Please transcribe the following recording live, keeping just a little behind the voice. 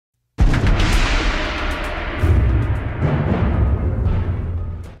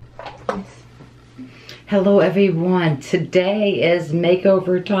Hello everyone, today is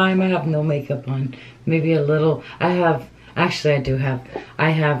makeover time. I have no makeup on, maybe a little. Actually I do have,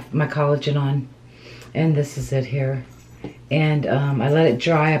 I have my collagen on, and this is it here. And I let it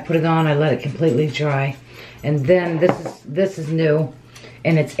dry, I put it on, I let it completely dry. And then this is new,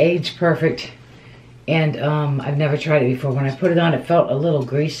 and it's age perfect. And I've never tried it before. When I put it on, it felt a little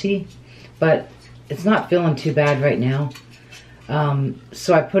greasy, but it's not feeling too bad right now.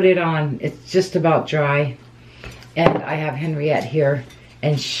 So I put it on, it's just about dry, and I have Henriette here,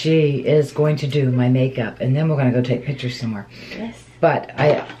 and she is going to do my makeup, and then we're gonna go take pictures somewhere. Yes. But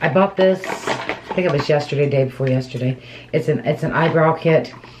I bought this, I think it was yesterday, day before yesterday. It's an eyebrow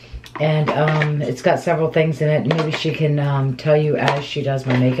kit, and it's got several things in it. Maybe she can tell you as she does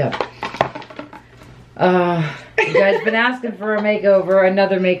my makeup. You guys been asking for a makeover,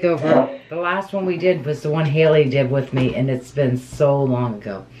 another makeover. The last one we did was the one Haley did with me, and it's been so long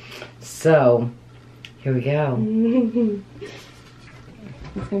ago. So, here we go.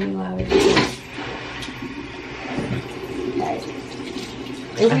 It's gonna be loud. Are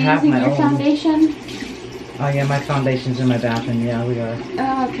we using your foundation? Oh yeah, my foundation's in my bathroom. Yeah, we are.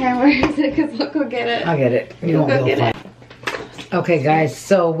 Oh, okay, where is it? Because look, go get it. I'll get it. You won't go get it. Okay guys,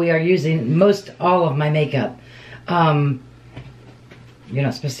 so we are using all of my makeup. You're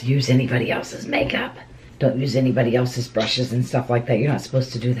not supposed to use anybody else's makeup. Don't use anybody else's brushes and stuff like that. You're not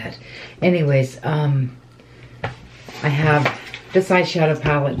supposed to do that. Anyways, I have this eyeshadow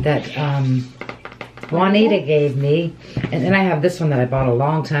palette that Juanita gave me. And then I have this one that I bought a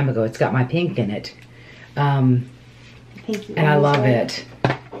long time ago. It's got my pink in it. And I love it.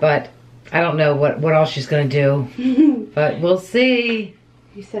 But I don't know what else she's gonna do. But we'll see.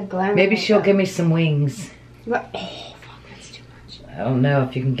 You said glamour. Maybe she'll give me some wings. What? Oh, fuck, that's too much. I don't know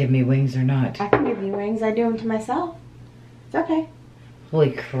if you can give me wings or not. I can give you wings. I do them to myself. It's okay.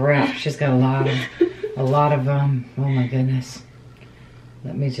 Holy crap, she's got a lot of oh my goodness.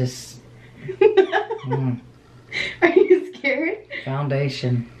 Let me just Are you scared?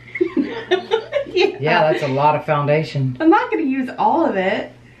 Foundation. Yeah, that's a lot of foundation. I'm not gonna use all of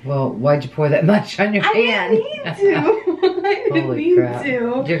it. Well, why'd you pour that much on your hand? I didn't mean to. I didn't Holy mean crap.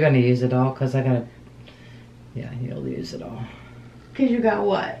 to. You're gonna use it all, because I gotta, yeah, you'll use it all. Because you got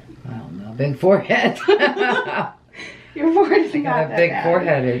what? I don't know, big forehead. Your forehead's I got a big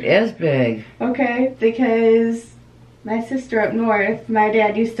forehead, it is big. Okay, because my sister up north, my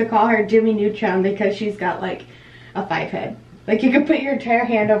dad used to call her Jimmy Neutron because she's got like a 5 head. Like you could put your entire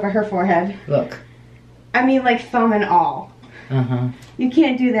hand over her forehead. Look. I mean like thumb and all. Uh-huh. You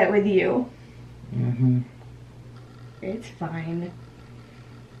can't do that with you. Mm-hmm. It's fine.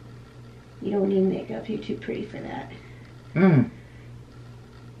 You don't need makeup. You're too pretty for that. Mm.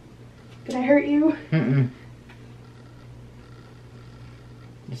 Did I hurt you? Mm-mm.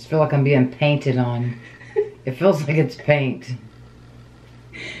 I just feel like I'm being painted on. It feels like it's paint.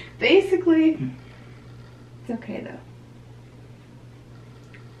 Basically. It's okay though.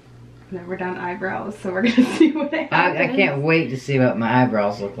 Never done eyebrows, so we're gonna see what happens. I can't wait to see what my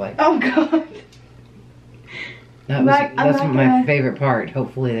eyebrows look like. Oh god. That's my favorite part.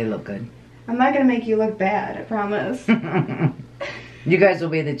 Hopefully they look good. I'm not gonna make you look bad, I promise. You guys will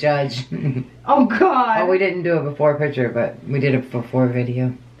be the judge. Oh god. Oh, we didn't do a before picture, but we did a before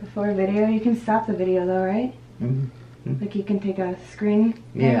video. Before video? You can stop the video though, right? Mm-hmm. Like you can take a screen?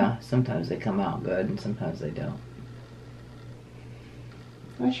 Yeah, sometimes they come out good and sometimes they don't.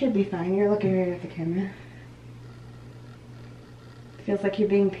 That should be fine. You're looking right at the camera. Feels like you're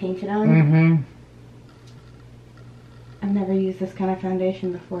being painted on. Mm-hmm. I've never used this kind of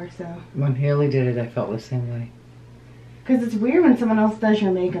foundation before, so. When Haley did it, I felt the same way. Because it's weird when someone else does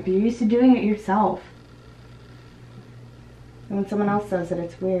your makeup. You're used to doing it yourself. And when someone else does it,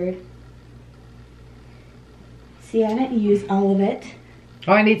 it's weird. See, I didn't use all of it.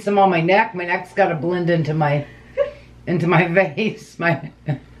 Oh, I need some on my neck. My neck's got to blend into my face.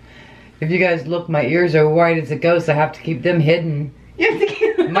 If you guys look, my ears are white as a ghost. I have to keep them hidden. You have to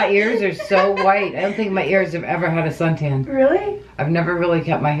keep them. My ears are so white. I don't think my ears have ever had a suntan. Really? I've never really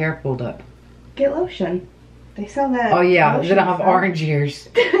kept my hair pulled up. Get lotion. They sell that. Oh yeah, then I'll have orange ears.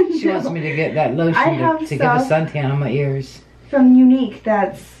 She wants me to get that lotion to give a suntan on my ears. From Unique,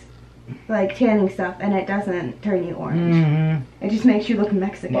 that's like tanning stuff, and it doesn't turn you orange. Mm-hmm. It just makes you look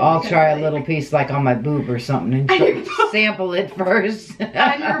Mexican. Well, I'll try a little piece like on my boob or something and sample it first.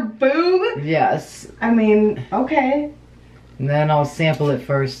 On your boob? Yes. I mean, okay. And then I'll sample it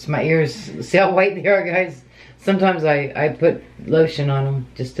first. My ears, see how white they are, guys? Sometimes I put lotion on them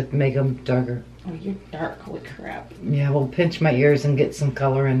just to make them darker. Oh, you're dark, holy crap. Yeah, we'll pinch my ears and get some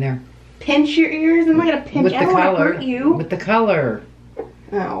color in there. Pinch your ears? I'm not gonna pinch. With the I don't color. wanna hurt you. With the color.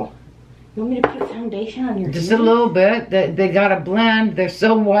 Oh. You want me to put foundation on your Just ears? a little bit. They gotta blend. They're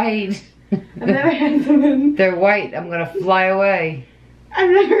so white. I've never had someone... They're white. I'm gonna fly away. I've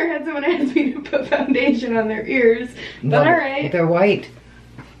never had someone ask me to put foundation on their ears. But No, alright. they're white.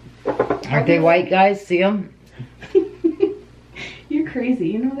 Aren't they white, guys? See them? You're crazy,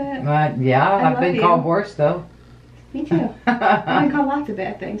 you know that? Yeah, I've love been you. called worse though. Me too. I've been called lots of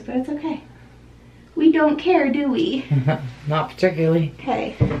bad things, but it's okay. We don't care, do we? Not particularly.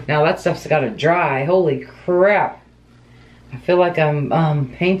 Okay. Now that stuff's gotta dry. Holy crap. I feel like I'm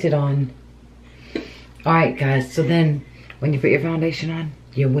painted on. Alright guys, so then when you put your foundation on,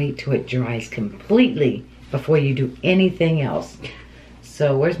 you wait till it dries completely before you do anything else.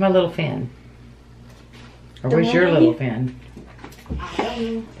 So where's my little fan? Or where's your little fan?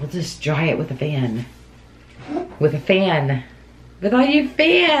 We'll just dry it with a fan. With a fan. With all you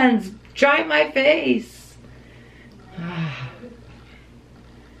fans! Dry my face!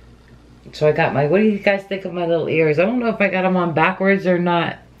 So I got my, what do you guys think of my little ears? I don't know if I got them on backwards or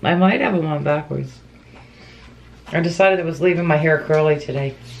not. I might have them on backwards. I decided I was leaving my hair curly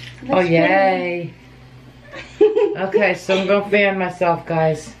today. That's oh, yay. Okay, so I'm gonna fan myself,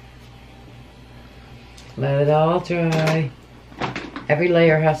 guys. Let it all dry. Every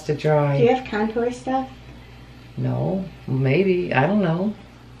layer has to dry. Do you have contour stuff? No, maybe. I don't know.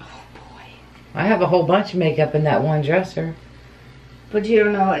 Oh boy. I have a whole bunch of makeup in that one dresser. But you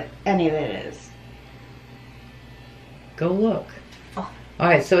don't know what any of it is. Go look. Oh.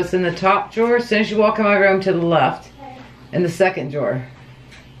 Alright, so it's in the top drawer as soon as you walk in my room to the left. In the second drawer.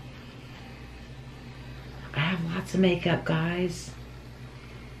 I have lots of makeup, guys.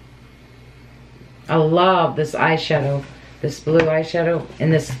 I love this eyeshadow. This blue eyeshadow in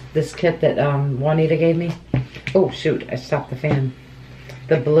this kit that Juanita gave me. Oh shoot, I stopped the fan.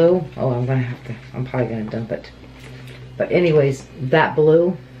 The blue, oh I'm probably gonna dump it. But anyways, that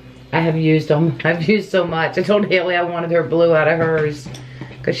blue, I have used them. I've used so much. I told Haley I wanted her blue out of hers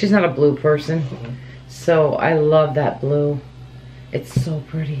because she's not a blue person. So I love that blue. It's so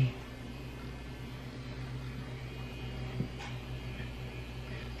pretty.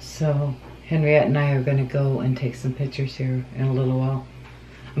 So Henriette and I are gonna go and take some pictures here in a little while.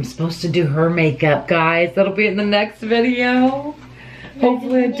 I'm supposed to do her makeup, guys. That'll be in the next video.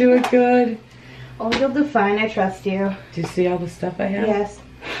 Hopefully I do it good. Oh, you'll do fine. I trust you. Do you see all the stuff I have? Yes.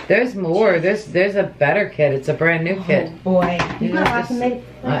 There's more. There's a better kit. It's a brand new kit. Oh boy. You Yeah, got lots of makeup.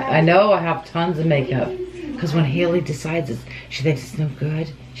 I know I have tons of makeup. Because when Haley decides she thinks it's no good,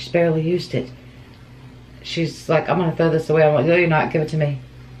 she's barely used it. She's like, I'm gonna throw this away. I'm like, no, you're not. Give it to me.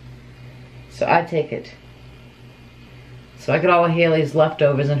 So I take it. So I get all of Haley's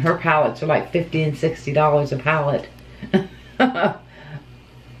leftovers, and her palettes are like $50 and $60 a palette.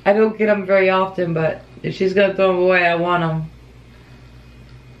 I don't get them very often, but if she's gonna throw them away, I want them.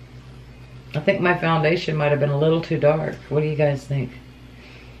 I think my foundation might have been a little too dark. What do you guys think?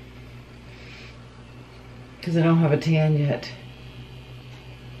 Because I don't have a tan yet.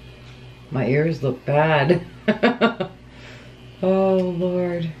 My ears look bad. Oh,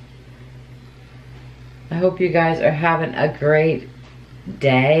 Lord. I hope you guys are having a great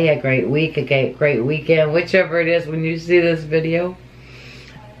day, a great week, a great weekend, whichever it is when you see this video.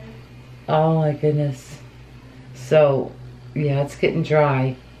 Oh my goodness. So, yeah, it's getting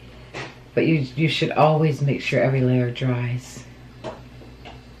dry. But you should always make sure every layer dries.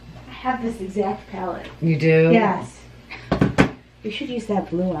 I have this exact palette. You do? Yes. You should use that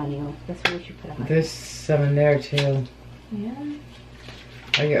blue on you. That's what you should put on. There's some in there too. Yeah.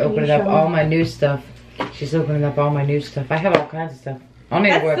 Oh, you're opening up all my new stuff. She's opening up all my new stuff. I have all kinds of stuff. I don't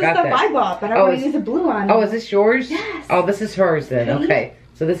even know where I got that. That's the stuff I bought, but I want to use the blue on you. Oh, is this yours? Yes. Oh, this is hers then. See? Okay.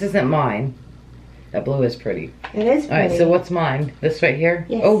 So this isn't mine. That blue is pretty. It is pretty. Alright, so what's mine? This right here?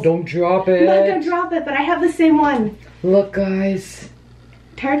 Yes. Oh, don't drop it. I'm not going to drop it, but I have the same one. Look, guys.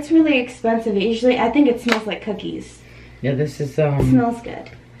 Tarte's really expensive. Usually, I think it smells like cookies. Yeah, this is, It smells good.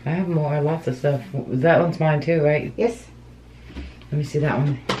 I have more, lots of stuff. That one's mine too, right? Yes. Let me see that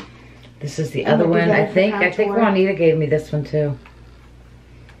one. This is the I'm other gonna do one. that I think for contour. Juanita gave me this one too.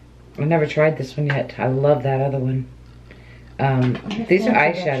 I never tried this one yet. I love that other one. These are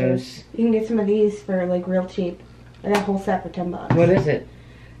eyeshadows. You can get some of these for like real cheap. Like a whole set for $10. What is it?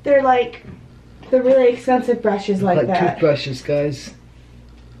 They're like the really expensive brushes like that. Toothbrushes, guys.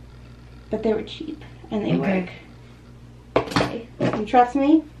 But they were cheap and they Okay. work. Okay. You trust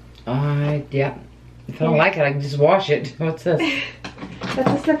me? Yeah. If I don't like it, I can just wash it. What's this?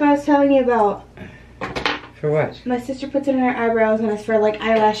 That's the stuff I was telling you about. For what? My sister puts it in her eyebrows and it's for like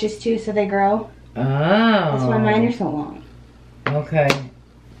eyelashes too, so they grow. Oh. That's why mine are so long. Okay.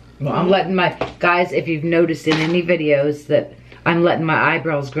 Well, I'm letting my guys, if you've noticed in any videos that I'm letting my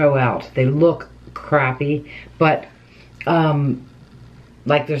eyebrows grow out. They look crappy, but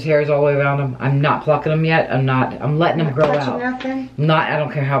like there's hairs all the way around them. I'm not plucking them yet. I'm letting them grow out. Nothing? I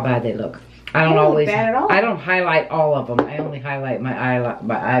don't care how bad they look. I don't always, I don't highlight all of them. I only highlight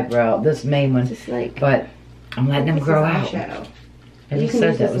my eyebrow, this main one. Just like, but I'm letting them grow out. Eyeshadow. I just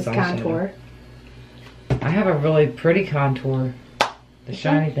said that was contour. I have a really pretty contour. The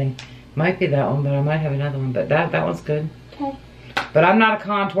shiny thing. Might be that one, but I might have another one. But that one's good. Okay. But I'm not a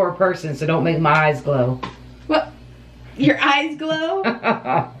contour person, so don't make my eyes glow. What? Your eyes glow?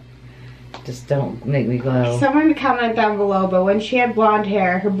 Just don't make me glow. Someone comment down below, but when she had blonde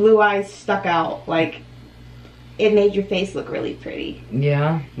hair, her blue eyes stuck out. Like, it made your face look really pretty.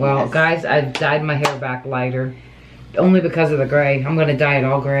 Yeah? Well, yes. Guys, I dyed my hair back lighter. Only because of the gray. I'm going to dye it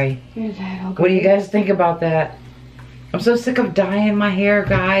all gray. You're gonna dye it all gray. What do you guys think about that? I'm so sick of dyeing my hair,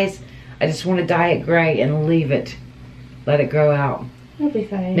 guys. I just want to dye it gray and leave it. Let it grow out. It'll be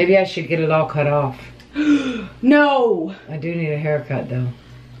fine. Maybe I should get it all cut off. No! I do need a haircut, though.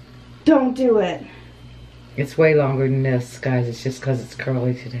 Don't do it. It's way longer than this, guys. It's just because it's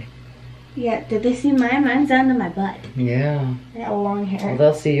curly today. Yeah, did they see mine? Mine's down to my butt. Yeah. I got long hair. Well,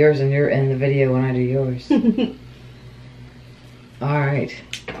 they'll see yours in the video when I do yours. Alright.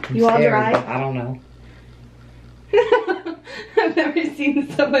 You all dry? I don't know. I've never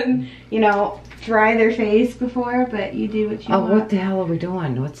seen someone, you know, dry their face before, but you do what you want. Oh, what the hell are we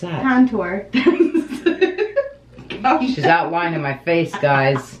doing? What's that? Contour. She's outlining my face,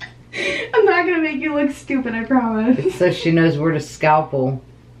 guys. I'm not gonna make you look stupid, I promise. It says she knows where to scalpel.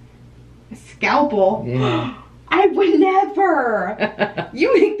 A scalpel? Yeah. I would never.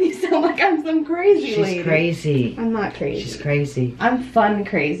 You make me sound like I'm some crazy lady. She's crazy. I'm not crazy. She's crazy. I'm fun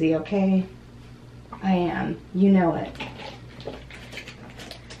crazy, okay? I am. You know it.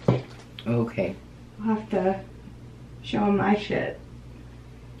 Okay. I'll have to show him my shit.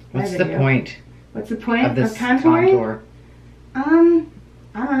 What's the point? What's the point of this contouring? contour?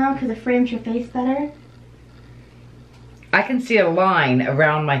 I don't know, because it frames your face better. I can see a line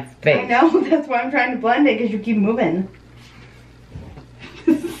around my face. I know, that's why I'm trying to blend it, because you keep moving.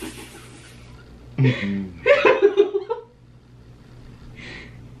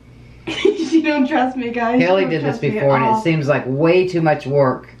 You don't trust me, guys. Haley did this before, and it seems like way too much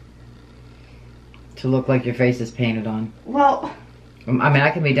work to look like your face is painted on. Well, I mean,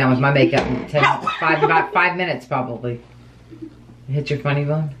 I can be done with my makeup in about 5 minutes, probably. Hit your funny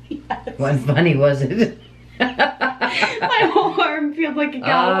bone? Yes. What funny was it? My whole arm feels like it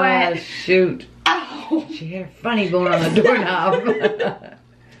got wet. Shoot. Ow. She had her funny bone on the doorknob. You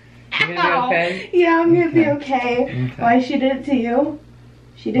gonna be okay? Yeah, I'm gonna be okay. Why she did it to you?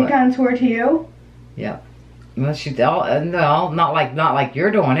 She did contour to you? Yep. Well, no, not like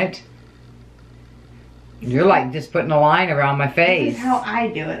you're doing it. You're like just putting a line around my face. This is how I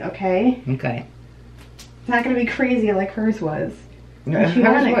do it, okay? Okay. It's not gonna be crazy like hers was. Hers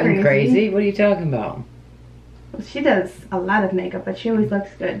wasn't crazy. What are you talking about? Well, she does a lot of makeup, but she always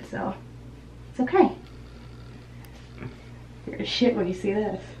looks good, so it's okay. You're gonna shit when you see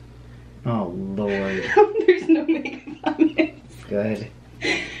this. Oh Lord. There's no makeup on it. Good.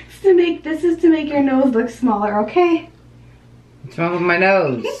 This is to make your nose look smaller, okay? What's wrong with my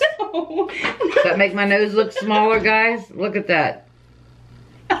nose? No. Does that make my nose look smaller, guys? Look at that.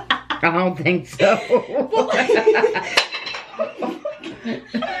 I don't think so.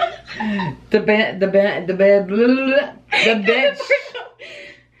 The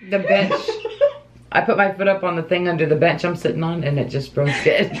bench. I put my foot up on the thing under the bench I'm sitting on, and it just broke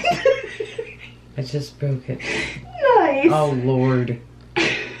it. I just broke it. Nice. Oh Lord.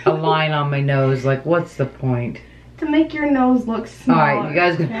 A line on my nose. Like, what's the point? To make your nose look smaller. Alright, you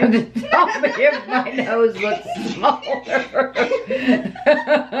guys gonna have to tell me if my nose looks smaller.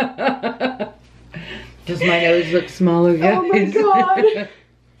 Does my nose look smaller, guys? Oh my God.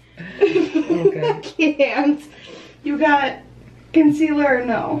 Okay. I can't. You got concealer or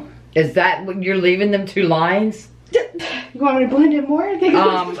no? Is that what you're leaving them 2 lines? You want me to blend it more?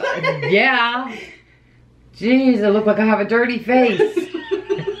 Yeah. Jeez, I look like I have a dirty face.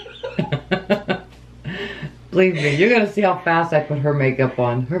 Believe me, you're gonna see how fast I put her makeup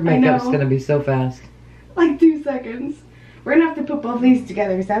on. Her makeup's gonna be so fast. Like 2 seconds. We're gonna have to put both these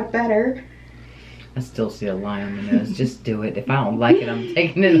together. Is that better? I still see a line on my nose. Just do it. If I don't like it, I'm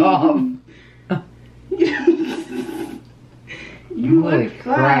taking it off. You look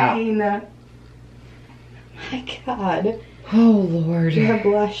fine. My God. Oh Lord. Do you have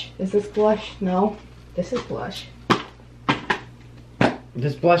blush? Is this blush? No. This is blush.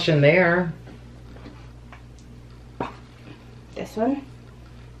 Just blush in there. This one?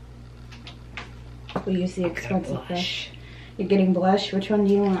 We use the expensive brush. You're getting blush. Which one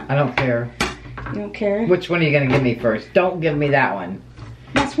do you want? I don't care. You don't care? Which one are you gonna give me first? Don't give me that one.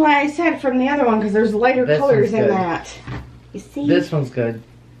 That's why I said from the other one, because there's lighter colors in that. You see? This one's good.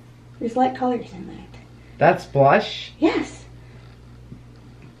 There's light colors in that. That's blush? Yes.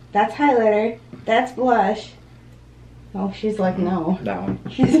 That's highlighter. That's blush. Oh, she's like, no. That one.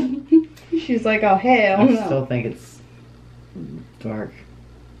 She's like, oh, hell no. I still think it's dark.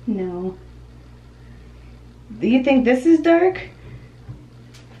 No. Do you think this is dark?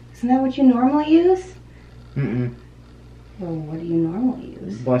 Isn't that what you normally use? Mm-mm. Well, what do you normally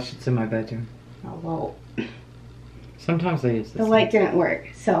use? Blush, it's in my bedroom. Oh, well. Sometimes I use this. The light didn't work,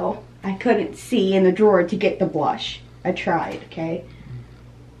 so I couldn't see in the drawer to get the blush. I tried, okay?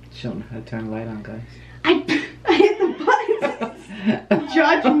 She don't know how to turn the light on, guys. I hit the buttons.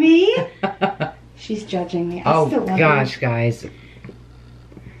 Judge me? She's judging me. I still love gosh, her. guys.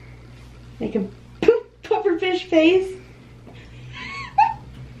 Make a pufferfish face.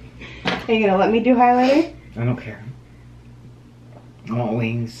 Are you gonna let me do highlighter? I don't care. I want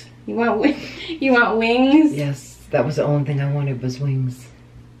wings. You want wings? Yes, that was the only thing I wanted was wings.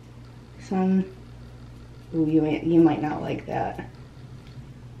 Ooh, you might not like that.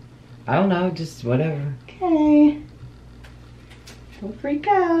 I don't know, just whatever. Okay. Don't freak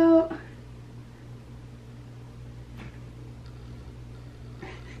out.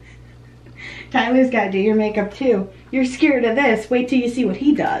 Tyler's got to do your makeup too. You're scared of this. Wait till you see what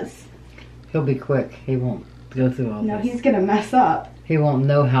he does. He'll be quick. He won't go through all No, this. he's gonna mess up. He won't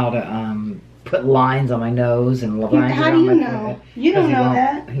know how to put lines on my nose and lines How do around you my know? forehead. You don't know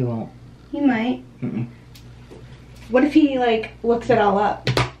that. He won't. He might. Mm-mm. What if he like looks it all up?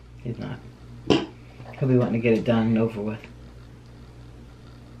 He's not. He'll be wanting to get it done and over with.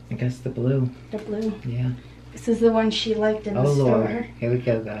 I guess the blue. The blue. Yeah. This is the one she liked in the Oh store. Lord. Here we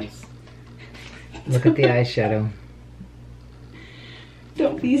go, guys. Look at the eyeshadow.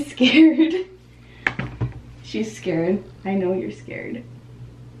 Don't be scared. She's scared. I know you're scared.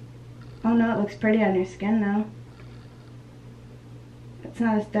 Oh no, it looks pretty on your skin now. It's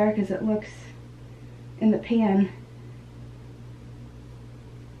not as dark as it looks in the pan.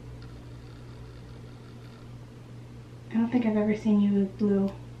 I don't think I've ever seen you with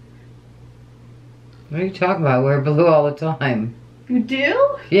blue. What are you talking about? We're blue all the time. You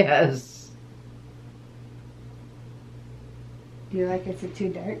do? Yes. Do you like it too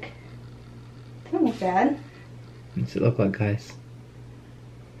dark? Doesn't look bad. What's it look like, guys?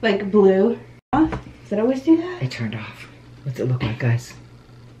 Like blue. Off? Does it always do that? It turned off. What's it look like, guys?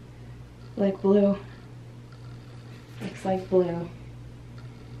 Like blue. Looks like blue.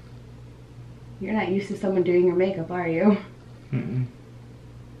 You're not used to someone doing your makeup, are you? Mm-mm.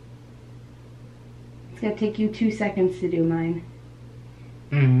 It's gonna take you 2 seconds to do mine.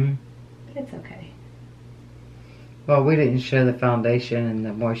 Mm-hmm. But it's okay. Well, we didn't show the foundation and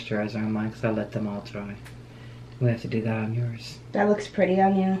the moisturizer on mine because I let them all dry. We have to do that on yours. That looks pretty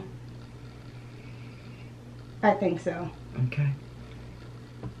on you. I think so. Okay.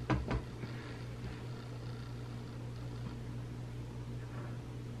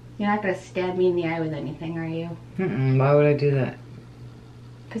 You're not gonna stab me in the eye with anything, are you? Mm-mm. Why would I do that?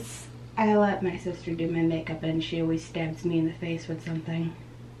 Because I let my sister do my makeup and she always stabs me in the face with something.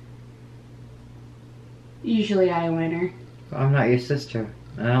 Usually eyeliner. Well, I'm not your sister.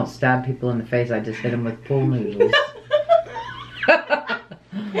 I don't stab people in the face. I just hit them with pool noodles.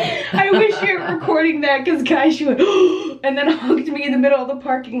 I wish you were recording that because guys, she went and then hugged me in the middle of the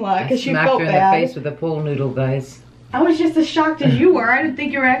parking lot because she felt her in bad. the face with a pool noodle, guys. I was just as shocked as you were. I didn't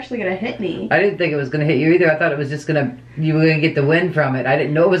think you were actually gonna hit me. I didn't think it was gonna hit you either. I thought it was just you were gonna get the wind from it. I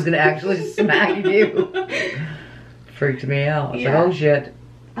didn't know it was gonna actually smack you. Freaked me out. I was like, oh shit.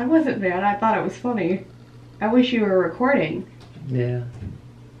 I wasn't mad. I thought it was funny. I wish you were recording. Yeah.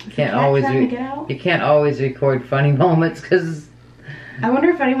 Is Can't the cat always trying to get out? You can't always record funny moments because. I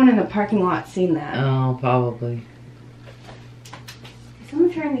wonder if anyone in the parking lot's seen that. Oh, probably. Is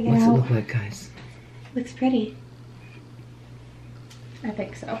someone trying to get What's out? it look like, guys? Looks pretty. I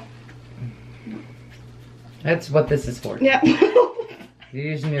think so. That's what this is for. Yep. You're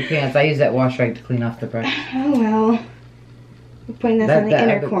using your pants. I use that wash rag to clean off the brush. Oh well. We're putting this in the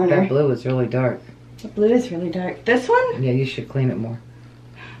inner corner. That blue is really dark. The blue is really dark. This one? Yeah, you should clean it more.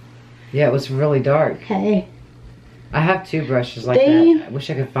 Yeah, it was really dark. Hey. I have two brushes like that. I wish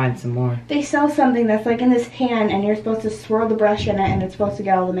I could find some more. They sell something that's like in this pan and you're supposed to swirl the brush in it and it's supposed to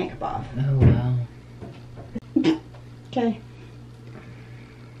get all the makeup off. Oh, wow. Okay.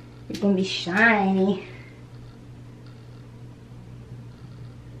 It's gonna be shiny.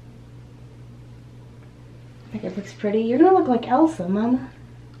 I think it looks pretty. You're gonna look like Elsa, Mama.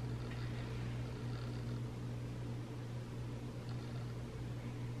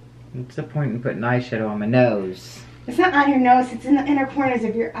 What's the point in putting eyeshadow on my nose? It's not on your nose, it's in the inner corners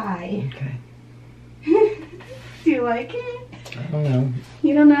of your eye. Okay. Do you like it? I don't know.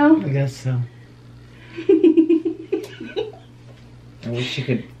 You don't know? I guess so. I wish you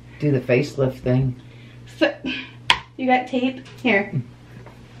could do the facelift thing. So, you got tape? Here.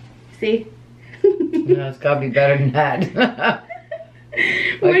 See? No, it's gotta be better than that.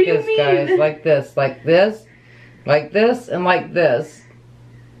 Like What do you this, mean? guys. Like this, like this, like this, and like this.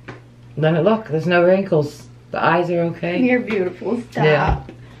 Then look, there's no wrinkles. The eyes are okay. You're beautiful. Stop. Yeah.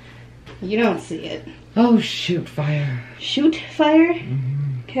 You don't see it. Oh, shoot, fire. Shoot fire?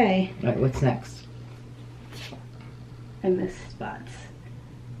 Mm-hmm. Okay. All right, what's next? I miss spots.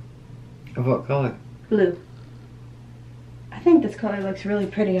 Of what color? Blue. I think this color looks really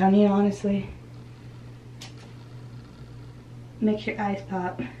pretty on you, honestly. Makes your eyes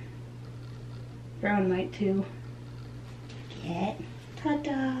pop. Brown might too. Get.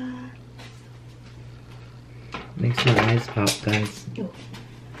 Ta-da! Makes my eyes pop, guys. Oh.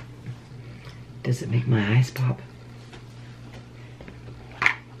 Does it make my eyes pop?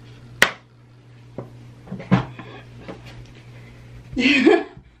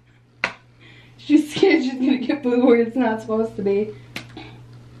 She's scared she's gonna get blue where it's not supposed to be.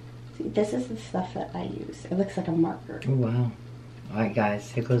 See, this is the stuff that I use. It looks like a marker. Oh, wow. All right, guys,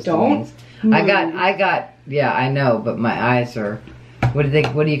 here goes the Don't wings. I got, yeah, I know, but my eyes are, what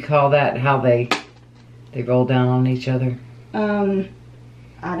do you call that? How they roll down on each other?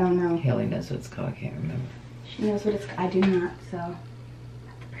 I don't know. Haley knows what it's called, I can't remember. She knows what it's called. I do not, so. Not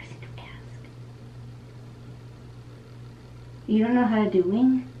the person to ask. You don't know how to do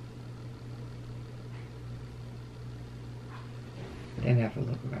wing? They never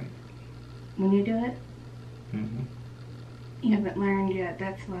look right. When you do it? Mm-hmm. You haven't learned yet,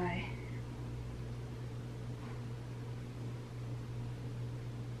 that's why.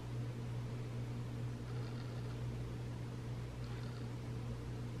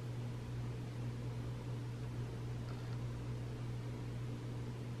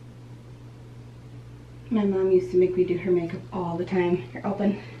 My mom used to make me do her makeup all the time. Here,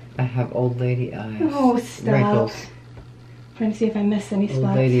 open. I have old lady eyes. Oh, stop. Wrinkles. Trying to see if I missed any spots.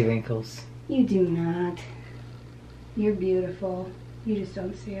 Old lady wrinkles. You do not. You're beautiful. You just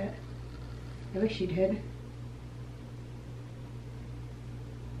don't see it. I wish you did.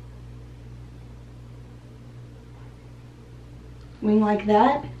 Wing like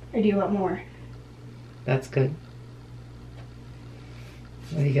that? Or do you want more? That's good.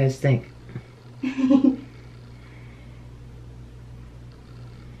 What do you guys think?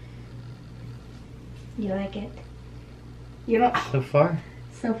 You like it? You don't. So far?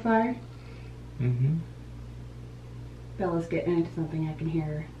 So far? Mm-hmm. Bella's getting into something, I can hear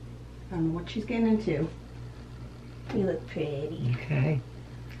her. I don't know what she's getting into. You look pretty. Okay.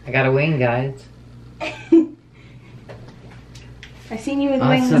 I got a wing, guys. I seen you with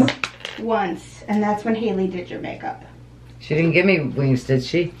Awesome. wings once, and that's when Haley did your makeup. She didn't give me wings, did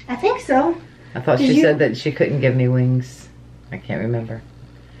she? I think so. I thought Did she you? said that she couldn't give me wings. I can't remember.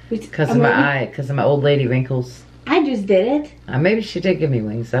 Because of I'm my ready. eye, because of my old lady wrinkles. I just did it. Maybe she did give me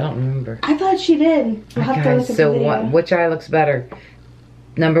wings. I don't remember. I thought she did. We'll have to Okay, look at so the video. which eye looks better?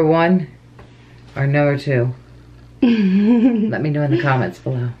 Number 1 or number 2? Let me know in the comments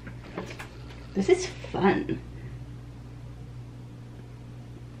below. This is fun.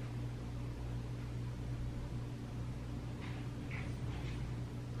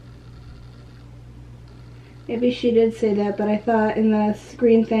 Maybe she did say that, but I thought in the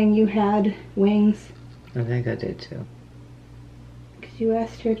screen thing you had wings. I think I did too. Because you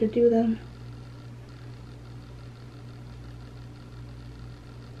asked her to do them.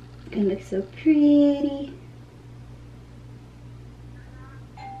 It's gonna look so pretty.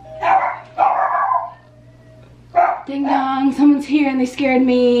 Ding dong, someone's here and they scared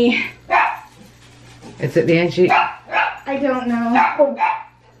me. Is it the Angie? I don't know.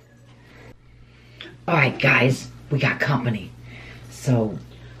 Alright guys, we got company. So,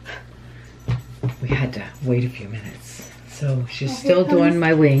 we had to wait a few minutes. So, she's still doing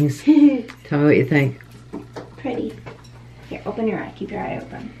my wings. Tell me what you think. Pretty. Here, open your eye. Keep your eye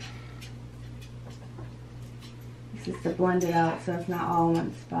open. This is to blend it out so it's not all in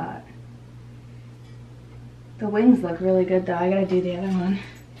one spot. The wings look really good though. I gotta do the other one.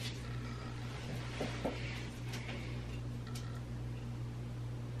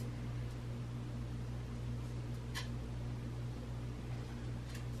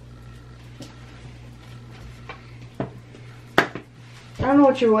 I don't know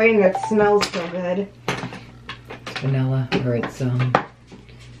what you're wearing that smells so good. It's vanilla, or it's, There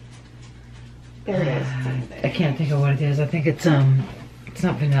it is. I can't think of what it is. I think it's, It's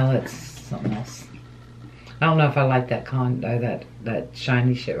not vanilla, it's something else. I don't know if I like that that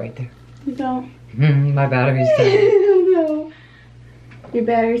shiny shit right there. You don't? My battery's dead. No. Your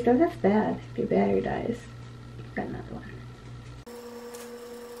battery's dead? That's bad. If your battery dies. Got another one.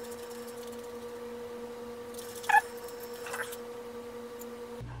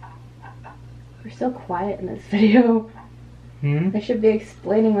 We're so quiet in this video. I should be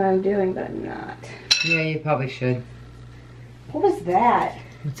explaining what I'm doing, but I'm not. Yeah, you probably should. What was that?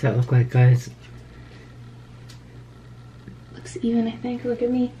 What's that look like, guys? Looks even, I think. Look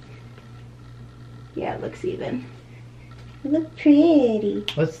at me. Yeah, it looks even. You look pretty.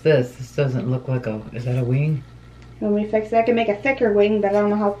 What's this? This doesn't look like a... Is that a wing? When we fix it, I can make a thicker wing, but I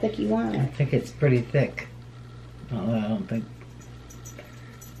don't know how thick you want I it. think it's pretty thick. Oh, I don't think...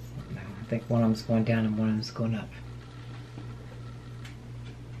 I think one of them's going down and one of them's going up.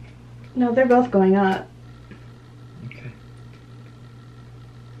 No, they're both going up. Okay.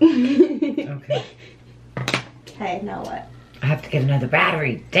 Okay. Okay, now what? I have to get another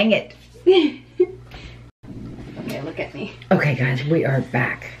battery. Dang it. Okay, look at me. Okay, guys, we are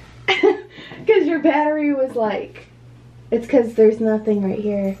back. Because your battery was like... It's because there's nothing right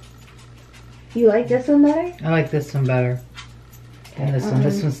here. You like this one better? I like this one better than this one.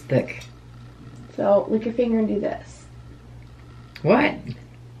 This one's thick. So, lick your finger and do this. What?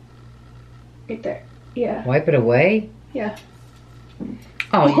 Right there. Yeah. Wipe it away? Yeah.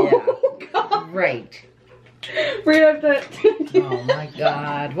 Oh, yeah. Oh, God. Great. Right up that. Oh, my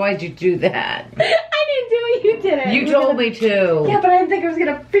God. Why'd you do that? I didn't do it. You did it. You told me to. Yeah, but I didn't think it was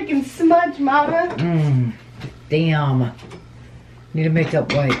going to freaking smudge, Mama. Damn. Need a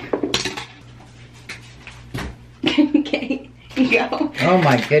makeup wipe. Okay. You go. Oh,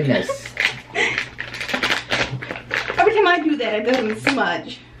 my goodness. Every time I do that, it doesn't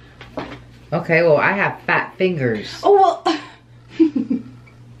smudge. Okay, well, I have fat fingers. Oh, well.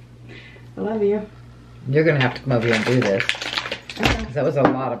 I love you. You're going to have to come over here and do this. Because that was a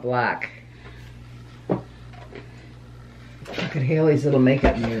lot of black. Look at Haley's little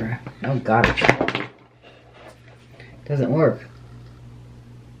makeup mirror. Oh, God. It doesn't work.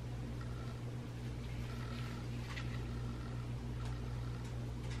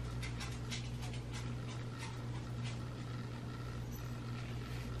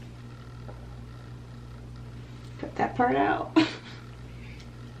 Cut that part out.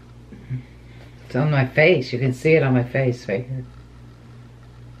 It's on my face. You can see it on my face right here.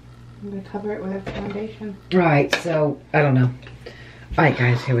 I'm going to cover it with a foundation. Right, so, I don't know. Alright,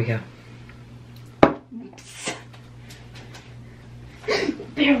 guys, here we go.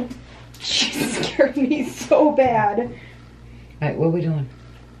 Ew. She scared me so bad. Alright, what are we doing?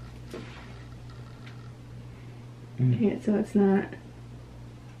 Yeah, so it's not.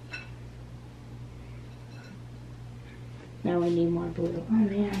 Now we need more blue. Oh,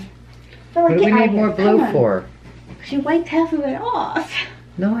 man. What do we need more blue for? She wiped half of it off.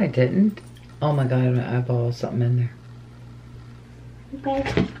 No, I didn't. Oh my God, my eyeball has something in there.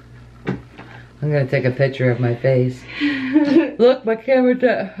 Okay. I'm gonna take a picture of my face. Look, my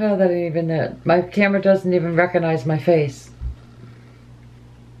camera my camera doesn't even recognize my face.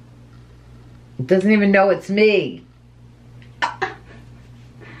 It doesn't even know it's me.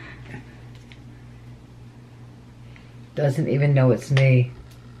 Doesn't even know it's me.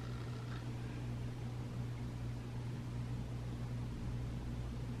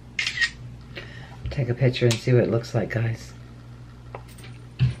 Take a picture and see what it looks like, guys.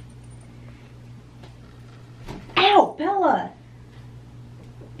 Ow, Bella!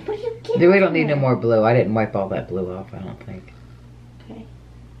 What are you getting? We don't need no more blue. I didn't wipe all that blue off, I don't think. Okay.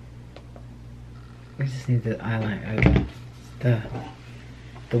 We just need the eyeliner, the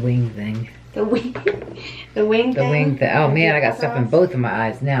wing thing. The wing, the wing The thing? wing thing. Oh man, I got stuff in both of my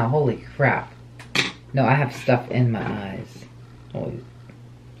eyes now. Holy crap. No, I have stuff in my eyes. Holy.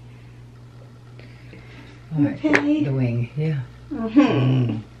 Alright, Okay. the wing, yeah.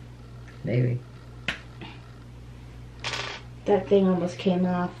 Maybe. That thing almost came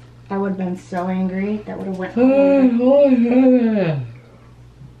off. I would have been so angry. That would have went.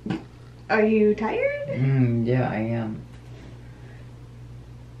 Are you tired? Yeah, I am.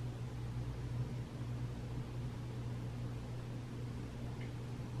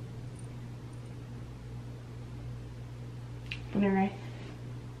 Alright.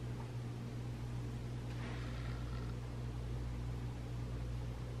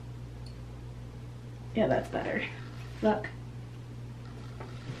 Yeah, that's better. Look.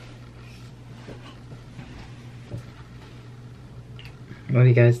 What do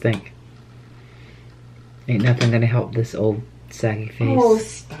you guys think? Ain't nothing gonna help this old saggy face. Oh,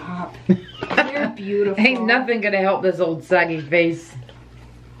 stop. You're beautiful. Ain't nothing gonna help this old saggy face.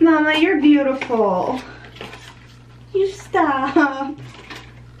 Mama, you're beautiful. You stop.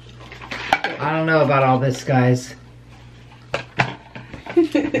 I don't know about all this, guys.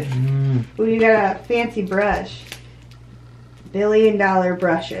 Ooh, you got a fancy brush. $1 billion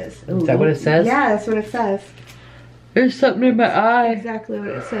brushes. Ooh. Is that what it says? Yeah, that's what it says. There's something in my eye. Exactly what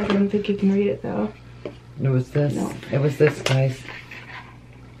it says. I don't think you can read it though. It was this. No. It was this, guys.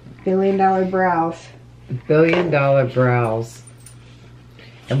 $1 billion brows. $1 billion brows.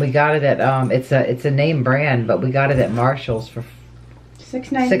 And we got it at it's a name brand, but we got it at Marshall's for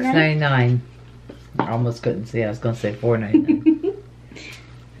 $6.99. $6.99. I almost couldn't see. I was gonna say $4.99.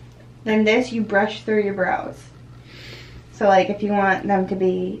 Then this, you brush through your brows. So like if you want them to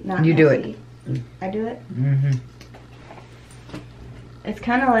be not You messy. do it. I do it? Mm-hmm. It's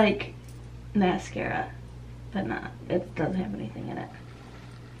kind of like mascara, but not. It doesn't have anything in it.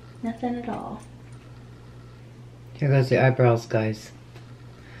 Nothing at all. Here goes the eyebrows, guys.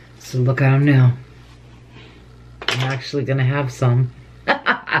 So look at them now. I'm actually gonna have some.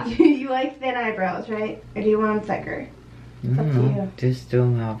 You like thin eyebrows, right? Or do you want them thicker? It's up to you. Just do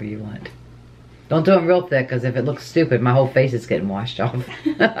them however you want. Don't do them real thick, because if it looks stupid, my whole face is getting washed off.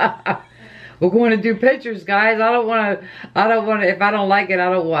 We're going to do pictures, guys. I don't want to, if I don't like it,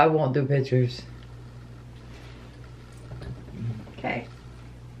 I won't do pictures. Okay.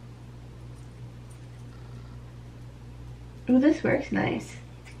 Ooh, this works nice.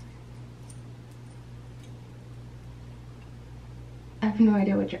 I have no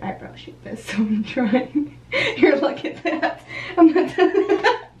idea what your eyebrow shape is, so I'm trying. Here, look at that. I'm not done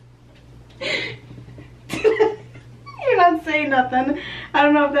that. You're not saying nothing. I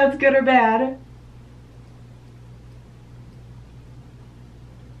don't know if that's good or bad.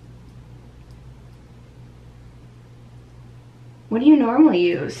 What do you normally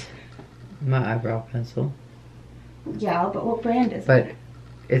use? My eyebrow pencil. Yeah, but what brand is But it?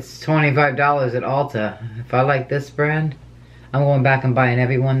 it's $25 at Ulta. If I like this brand, I'm going back and buying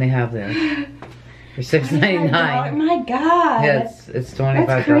every one they have there. For $6.99. My God. Yeah, it's $25.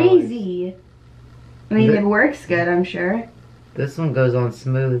 That's crazy. I mean, it works good, I'm sure. This one goes on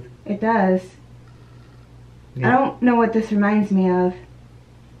smooth. It does. Yeah. I don't know what this reminds me of.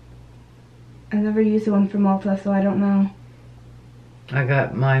 I've never used the one from Ulta, so I don't know. I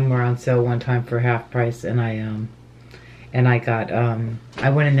got mine were on sale one time for half price, and I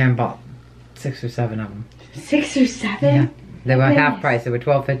went in there and bought 6 or 7 of them. 6 or 7? Yeah, they were Goodness. half price. They were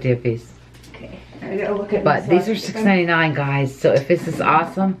 $12.50 a piece. Okay, I gotta look at. But these are $6.99, guys. So if this is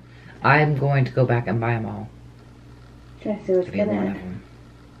awesome, I'm going to go back and buy them all. Try to see what's Every good one in of it. them.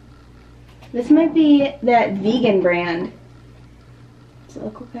 This might be that vegan brand. Does it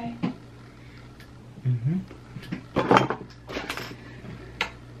look okay?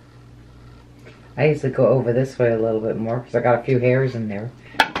 I usually go over this way a little bit more because I got a few hairs in there.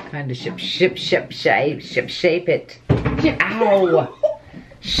 Kind of shape it. Ow!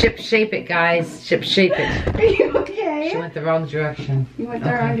 shape it, guys. Shape it. Are you okay? She went the wrong direction. You went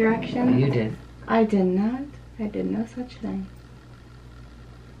the wrong direction? You did. I did not. I did no such thing.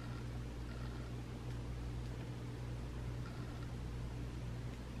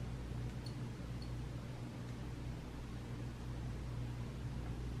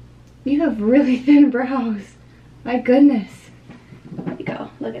 You have really thin brows. My goodness. There you go.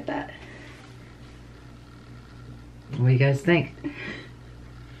 Look at that. What do you guys think?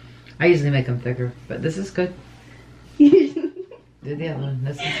 I usually make them thicker, but this is good. Do the other one.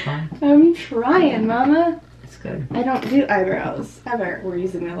 This is fine. I'm trying, Mama. It's good. I don't do eyebrows ever. We're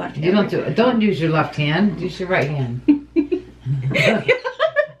using my left hand. You don't do it. Don't use your left hand. Use your right hand.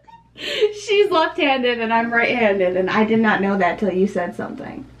 She's left-handed and I'm right-handed, and I did not know that till you said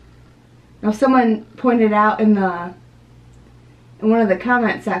something. Now, someone pointed out in one of the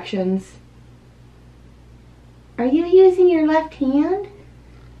comment sections, "Are you using your left hand?"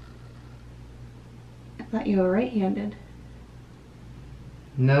 I thought you were right-handed.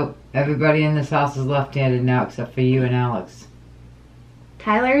 Nope. Everybody in this house is left-handed now except for you and Alex.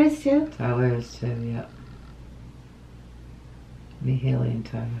 Tyler is too? Tyler is too, yep. Me, Haley, and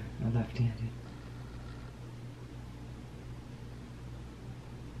Tyler are left-handed.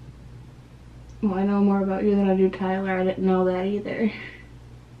 Well, I know more about you than I do Tyler. I didn't know that either.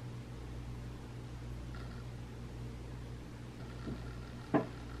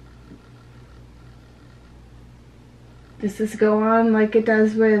 Does this go on like it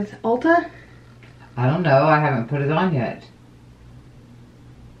does with Ulta? I don't know. I haven't put it on yet.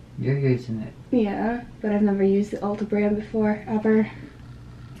 You're using it. Yeah, but I've never used the Ulta brand before, ever.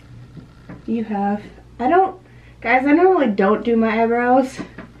 You have. I don't... Guys, I normally don't do my eyebrows.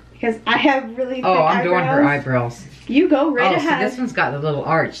 Because I have really thick I'm doing her eyebrows. You go right ahead. So this one's got the little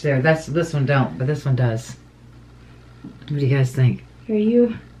arch there. This one don't, but this one does. What do you guys think? Here,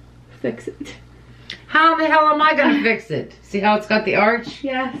 you fix it. How the hell am I gonna fix it? See how it's got the arch?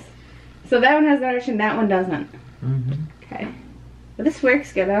 Yes. So that one has the arch and that one doesn't. Mm-hmm. Okay. But this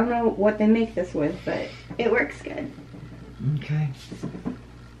works good. I don't know what they make this with, but it works good. Okay.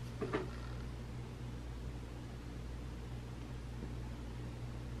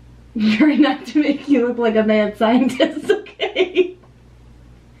 Try not to make you look like a mad scientist, okay?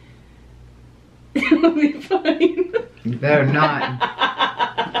 It'll be fine. You better not.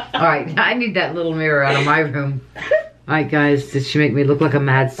 Alright, I need that little mirror out of my room. Alright guys, did she make me look like a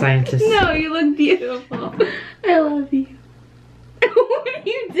mad scientist? No, you look beautiful. I love you. What are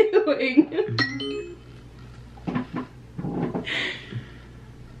you doing?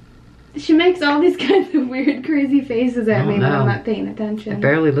 She makes all these kinds of weird, crazy faces at me when I'm not paying attention. It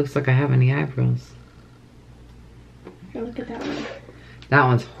barely looks like I have any eyebrows. Here, look at that one. That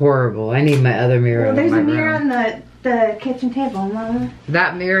one's horrible. I need my other mirror in my room. Well, there's a mirror on the kitchen table, Mama.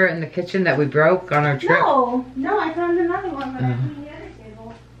 That mirror in the kitchen that we broke on our trip? No, I found another one when I cleaned the other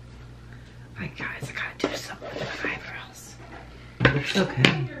table. Alright guys, I gotta do something with my eyebrows. Looks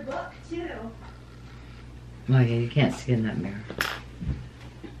okay. Your book, too. Oh yeah, you can't see in that mirror.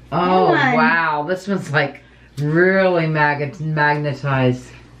 Oh wow, this one's like really magnetized.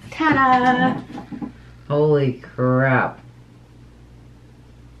 Ta-da! Holy crap.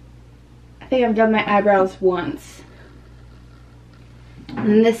 I think I've done my eyebrows once.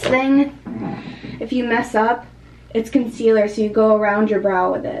 And this thing, if you mess up, it's concealer, so you go around your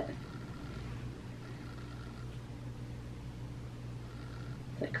brow with it.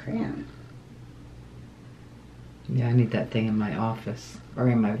 It's a crayon. Yeah, I need that thing in my office, or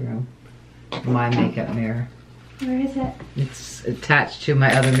in my room. My makeup mirror. Where is it? It's attached to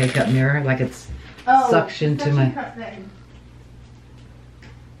my other makeup mirror, like it's suction to my... thing.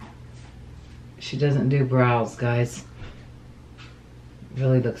 She doesn't do brows, guys. It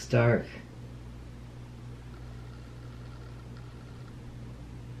really looks dark.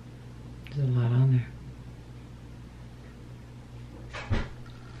 There's a lot on there.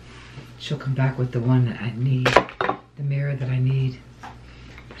 She'll come back with the one that I need. The mirror that I need.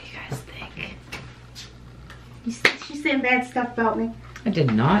 What do you guys think? She's saying bad stuff about me. I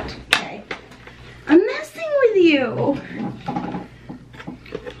did not. Okay. I'm messing with you.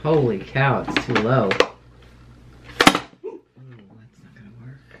 Holy cow, it's too low. Ooh, that's not gonna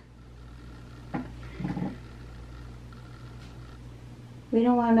work. We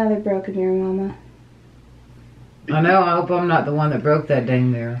don't want another broken mirror, Mama. I know, I hope I'm not the one that broke that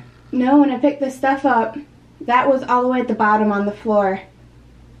dang mirror. No, when I picked this stuff up, that was all the way at the bottom on the floor.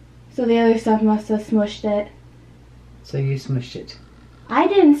 So the other stuff must have smushed it. So you smushed it. I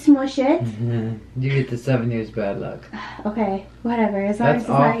didn't smush it. You get the 7 years bad luck. Okay, whatever. As long as That's it's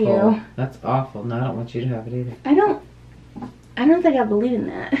not awful. you. That's awful. No, I don't want you to have it either. I don't think I believe in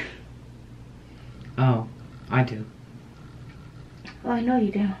that. Oh, I do. Oh, I know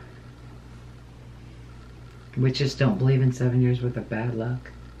you do. Witches don't believe in 7 years worth of bad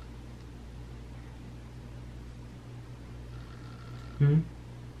luck.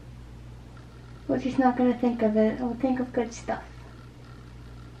 We're just not gonna think of it. We'll think of good stuff.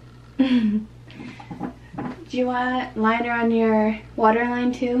 Do you want liner on your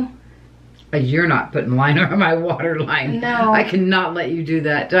waterline too? You're not putting liner on my waterline. No. I cannot let you do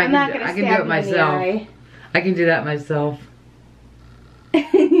that. I can do it myself. I can do that myself.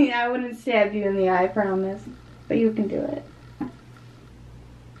 I wouldn't stab you in the eye, I promise. But you can do it.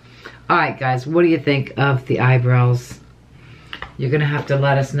 Alright guys, what do you think of the eyebrows? You're gonna have to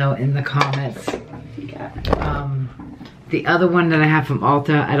let us know in the comments. The other one that I have from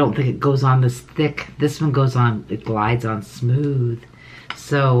Ulta, I don't think it goes on this thick. This one goes on, it glides on smooth.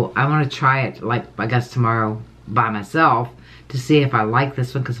 So I want to try it, like I guess tomorrow by myself to see if I like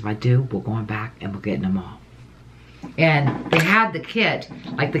this one. Because if I do, we're going back and we're getting them all. And they had the kit,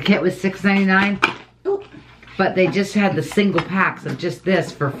 like the kit was $6.99, but they just had the single packs of just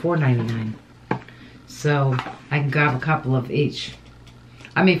this for $4.99. So I can grab a couple of each.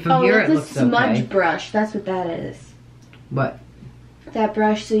 I mean, from here it looks okay. Oh, it's a smudge brush. That's what that is. What? That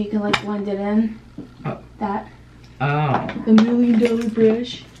brush, so you can like blend it in. Oh. That. Oh. The $1 million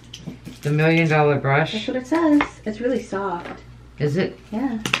brush. The $1 million brush? That's what it says. It's really soft. Is it?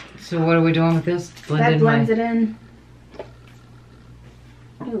 Yeah. So what are we doing with this? That blends it in.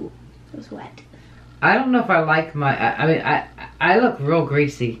 Ooh, it was wet. I don't know if I like my, I mean, I look real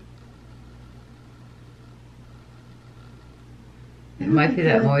greasy. It might be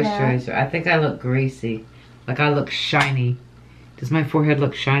that moisturizer. I think I look greasy. Like I look shiny. Does my forehead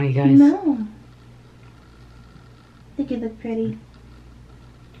look shiny, guys? No. I think you look pretty.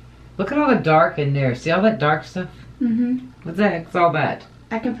 Look at all the dark in there. See all that dark stuff? Mm-hmm. What the heck's all that?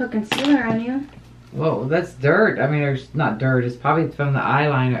 I can put concealer on you. Whoa, that's dirt. I mean, there's not dirt. It's probably from the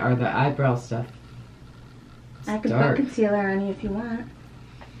eyeliner or the eyebrow stuff. I can dark. put concealer on you if you want.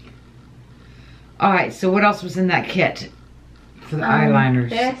 Alright, so what else was in that kit? For the eyeliners.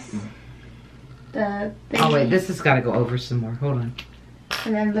 This. The thing. Oh wait, this has got to go over some more. Hold on.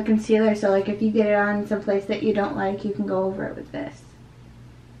 And then the concealer, so like if you get it on someplace that you don't like, you can go over it with this.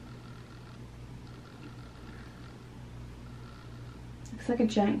 Looks like a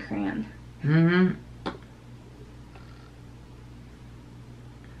giant crayon. Mm-hmm.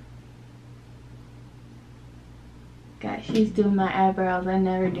 Guys, she's doing my eyebrows. I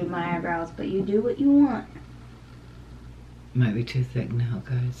never do my eyebrows, but you do what you want. Might be too thick now,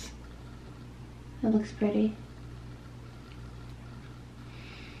 guys. It looks pretty.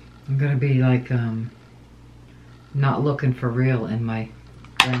 I'm gonna be like, not looking for real in my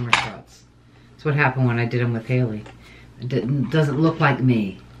glamour shots. That's what happened when I did them with Haley. It doesn't look like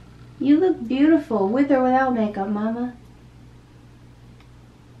me. You look beautiful, with or without makeup, Mama.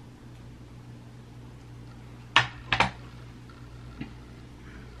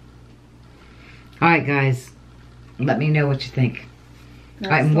 Alright, guys. Let me know what you think.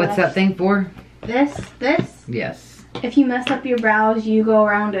 Alright, and what's that thing for? This? Yes. If you mess up your brows, you go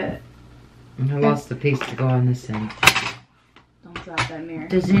around it. I lost the piece to go on this end. Don't drop that mirror.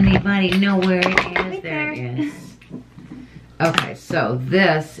 Does anybody know where it is? Right There it there. is. Okay, so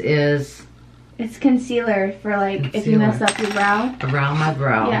this is It's concealer for like if you mess up your brow. around my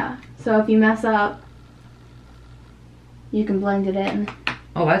brow. Yeah. So if you mess up, you can blend it in.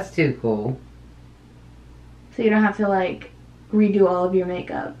 Oh, that's too cool. So you don't have to like redo all of your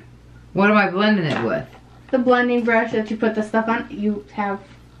makeup. What am I blending it with? The blending brush that you put the stuff on, you have.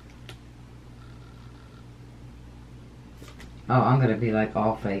 Oh, I'm gonna be like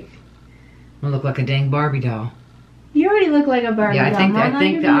all fake. I'm gonna look like a dang Barbie doll. You already look like a Barbie Yeah, doll. I Mama,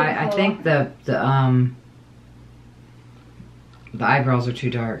 think you're I beautiful. think the eyebrows are too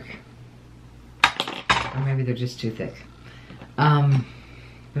dark. Or maybe they're just too thick.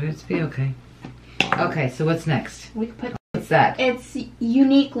 But it's be okay. Okay, so what's next? We put. What's that? It's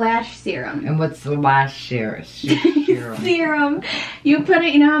Unique Lash Serum. And what's the last serum? Serum. You put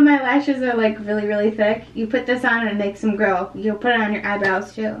it. You know how my lashes are like really, really thick. You put this on and it makes them grow. You'll put it on your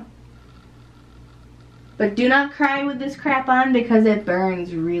eyebrows too. But do not cry with this crap on because it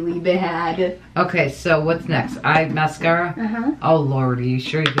burns really bad. Okay, so what's next? Eye mascara? Uh-huh. Oh Lord, are you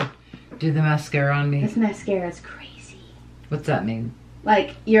sure you could do the mascara on me? This mascara is crazy. What's that mean?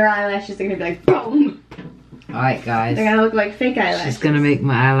 Like, your eyelashes are gonna be like, boom! Alright, guys. They're gonna look like fake eyelashes. She's gonna make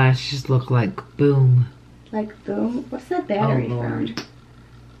my eyelashes look like boom. Like, boom? What's that battery Oh, Lord. from?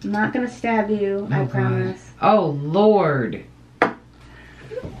 I'm not gonna stab you, I Oh, God. promise. Oh Lord.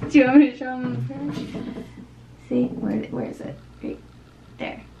 Do you want me to show them first? See? Where is it? Right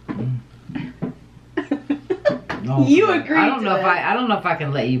there. Oh, You God. agreed I don't to know if that. I don't know if I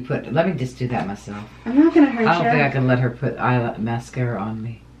can let you put. Let me just do that myself. I'm not gonna hurt I don't you. think I can let her put mascara on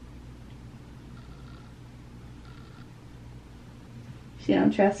me. She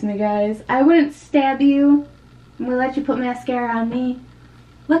don't trust me, guys. I wouldn't stab you. I'm gonna let you put mascara on me.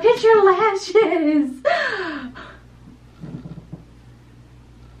 Look at your lashes!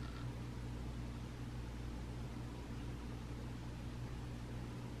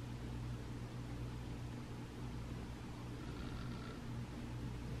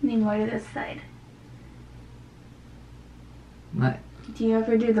 Need more to this side. What? Do you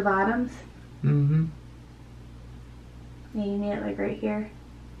ever do the bottoms? Mm-hmm. Yeah, you need it like right here.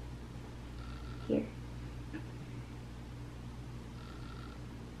 Here. You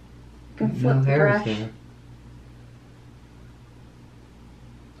can flip No the hairs brush. there.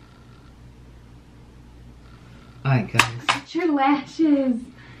 Alright, guys. Look at your lashes.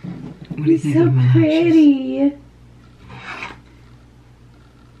 What do you think so of my lashes? pretty.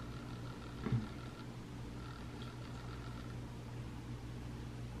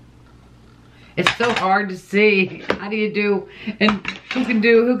 It's so hard to see. How do you do? And who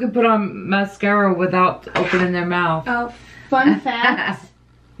can put on mascara without opening their mouth? Oh, fun fact.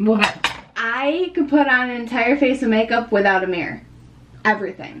 What? I could put on an entire face of makeup without a mirror.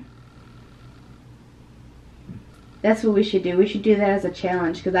 Everything. That's what we should do. We should do that as a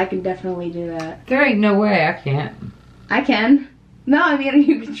challenge because I can definitely do that. There ain't no way I can't. I can. No, I mean,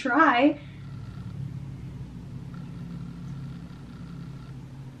 you can try.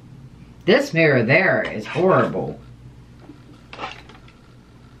 This mirror there is horrible.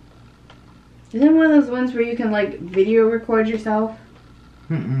 Is it one of those ones where you can like video record yourself?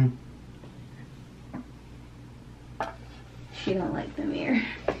 Mm-mm. She don't like the mirror.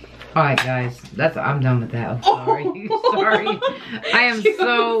 Alright guys, I'm done with that. I'm sorry. Sorry. I am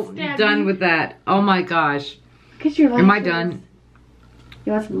so done with that. Oh my gosh. Am I done?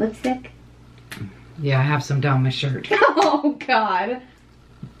 You want some lipstick? Yeah, I have some down my shirt. Oh God.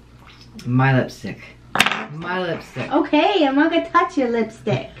 My lipstick. My lipstick. Okay, I'm not gonna touch your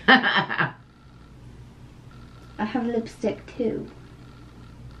lipstick. I have lipstick too.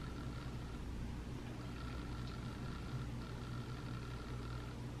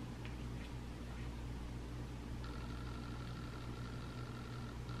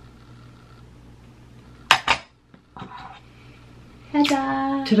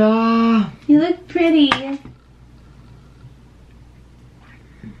 Ta-da! Ta-da! You look pretty.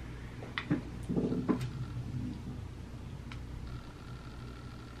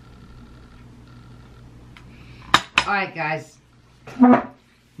 Alright guys,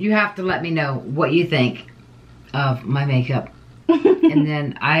 you have to let me know what you think of my makeup. And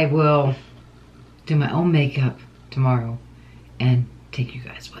then I will do my own makeup tomorrow and take you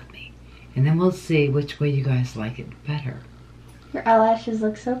guys with me. And then we'll see which way you guys like it better. Your eyelashes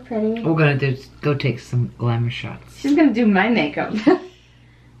look so pretty. We're gonna go take some glamour shots. She's gonna do my makeup.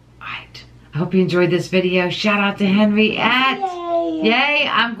 Alright. I hope you enjoyed this video. Shout out to Henriette. Yay! Yay!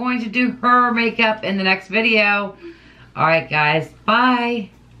 I'm going to do her makeup in the next video. Alright guys, bye.